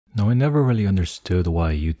Now, I never really understood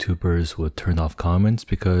why YouTubers would turn off comments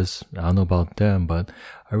because I don't know about them, but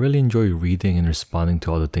I really enjoy reading and responding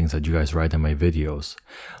to all the things that you guys write in my videos.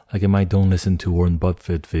 Like in my Don't Listen to Warren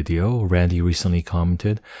Buffett video, Randy recently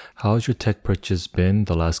commented, "How's your tech purchase been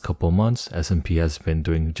the last couple months? S&P has been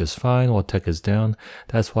doing just fine while tech is down.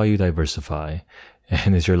 That's why you diversify."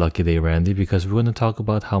 And it's your lucky day, Randy, because we're going to talk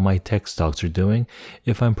about how my tech stocks are doing,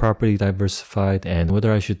 if I'm properly diversified, and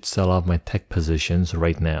whether I should sell off my tech positions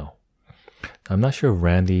right now. I'm not sure if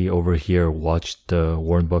Randy over here watched the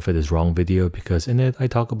Warren Buffett is Wrong video, because in it I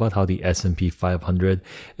talk about how the S&P 500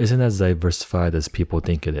 isn't as diversified as people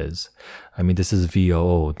think it is. I mean, this is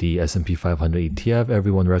VOO, the S&P 500 ETF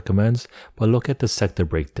everyone recommends, but look at the sector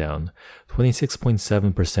breakdown.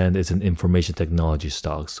 26.7% is in information technology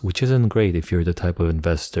stocks, which isn't great if you're the type of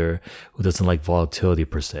investor who doesn't like volatility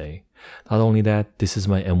per se. Not only that, this is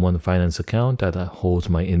my M1 Finance account that holds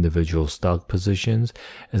my individual stock positions.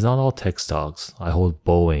 It's not all tech stocks. I hold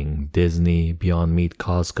Boeing, Disney, Beyond Meat,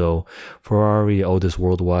 Costco, Ferrari, Otis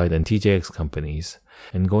Worldwide, and TJX companies.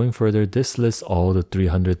 And going further, this lists all the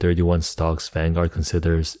 331 stocks Vanguard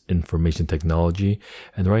considers information technology.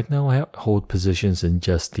 And right now I hold positions in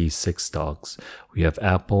just these 6 stocks. We have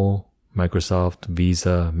Apple, Microsoft,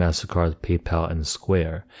 Visa, MasterCard, PayPal, and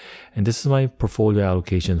Square. And this is my portfolio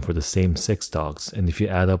allocation for the same 6 stocks. And if you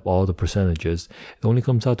add up all the percentages, it only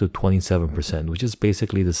comes out to 27%, which is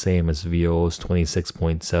basically the same as VO's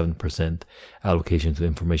 26.7% allocation to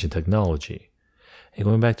information technology. And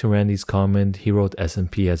going back to Randy's comment, he wrote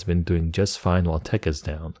S&P has been doing just fine while tech is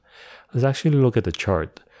down. Let's actually look at the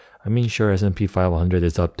chart. I mean, sure, S&P 500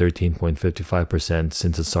 is up 13.55%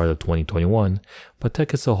 since the start of 2021, but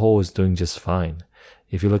tech as a whole is doing just fine.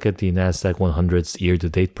 If you look at the Nasdaq 100's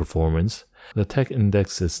year-to-date performance, the tech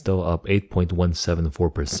index is still up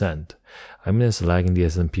 8.174%. I mean, it's lagging the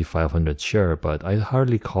S&P 500 share, but I'd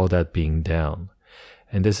hardly call that being down.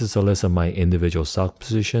 And this is a list of my individual stock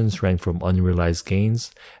positions ranked from unrealized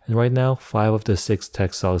gains. And right now, 5 of the 6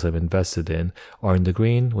 tech stocks I've invested in are in the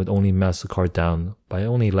green, with only MasterCard down by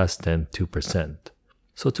only less than 2%.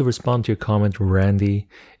 So to respond to your comment, Randy,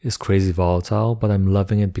 is crazy volatile, but I'm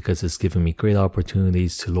loving it because it's giving me great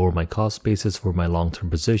opportunities to lower my cost basis for my long-term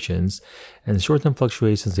positions. And short-term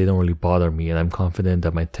fluctuations, they don't really bother me, and I'm confident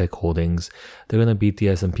that my tech holdings, they're going to beat the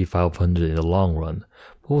S&P 500 in the long run.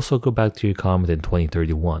 But we'll also go back to your comment in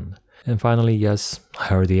 2031. And finally, yes,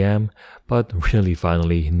 I already am, but really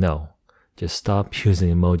finally, no. Just stop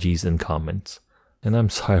using emojis in comments. And I'm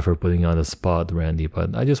sorry for putting you on the spot, Randy,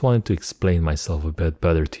 but I just wanted to explain myself a bit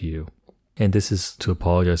better to you. And this is to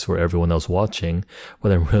apologize for everyone else watching,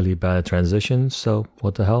 but I'm really bad at transitions, so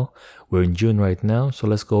what the hell? We're in June right now, so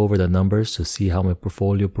let's go over the numbers to see how my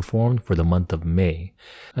portfolio performed for the month of May.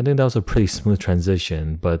 I think that was a pretty smooth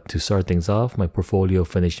transition, but to start things off, my portfolio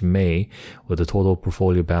finished May with a total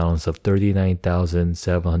portfolio balance of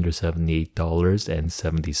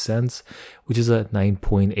 $39,778.70, which is a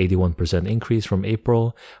 9.81% increase from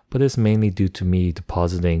April, but it's mainly due to me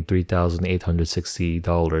depositing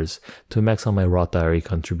 $3,860 to max out my Roth IRA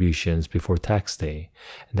contributions before tax day.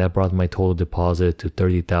 And that brought my total deposit to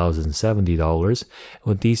 $30,070.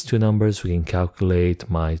 With these two numbers, we can calculate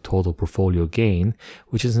my total portfolio gain,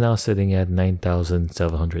 which is now sitting at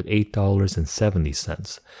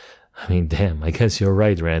 $9,708.70. I mean, damn, I guess you're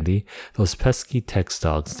right, Randy. Those pesky tech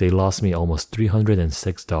stocks, they lost me almost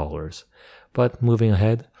 $306. But moving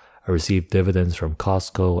ahead, I received dividends from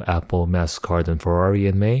Costco, Apple, MasterCard, and Ferrari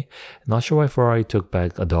in May. Not sure why Ferrari took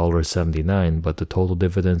back $1.79, but the total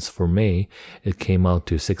dividends for May, it came out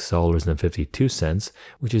to $6.52,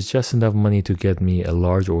 which is just enough money to get me a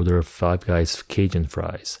large order of Five Guys Cajun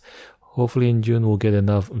fries. Hopefully in June we'll get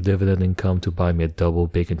enough dividend income to buy me a double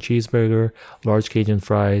bacon cheeseburger, large Cajun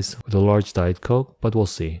fries with a large Diet Coke, but we'll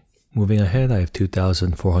see. Moving ahead, I have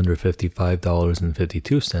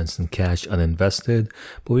 $2,455.52 in cash uninvested,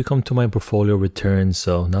 but we come to my portfolio returns,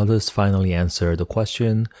 so now let's finally answer the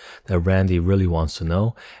question that Randy really wants to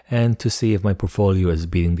know, and to see if my portfolio is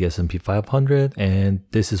beating the S&P 500, and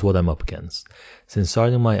this is what I'm up against. Since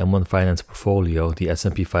starting my M1 Finance portfolio, the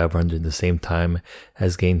S&P 500 at the same time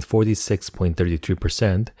has gained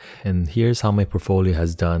 46.33%, and here's how my portfolio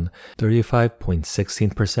has done: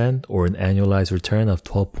 35.16%, or an annualized return of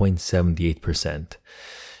 12.78%.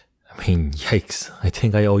 I mean, yikes. I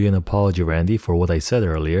think I owe you an apology, Randy, for what I said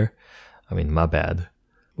earlier. I mean, my bad.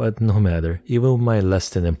 But no matter, even with my less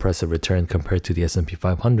than impressive return compared to the S&P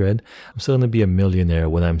 500, I'm still going to be a millionaire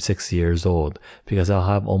when I'm 6 years old, because I'll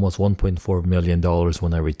have almost $1.4 million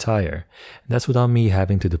when I retire. And that's without me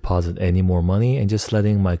having to deposit any more money and just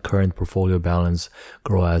letting my current portfolio balance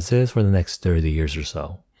grow as is for the next 30 years or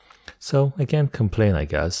so. So I can't complain, I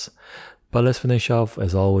guess. But let's finish off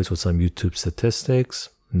as always with some YouTube statistics.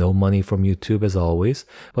 No money from YouTube as always,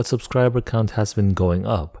 but subscriber count has been going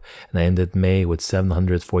up, and I ended May with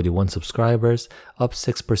 741 subscribers, up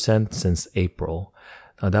 6% since April.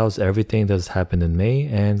 Now that was everything that has happened in May,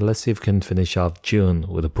 and let's see if we can finish off June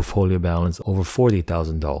with a portfolio balance over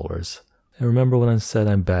 $40,000. And remember when I said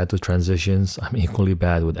I'm bad with transitions, I'm equally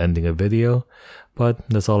bad with ending a video, but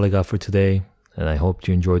that's all I got for today. And I hope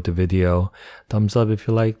you enjoyed the video. Thumbs up if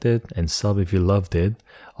you liked it, and sub if you loved it.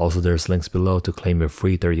 Also, there's links below to claim your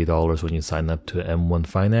free $30 when you sign up to M1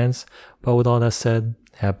 Finance. But with all that said,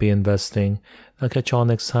 happy investing. I'll catch you all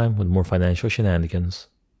next time with more financial shenanigans.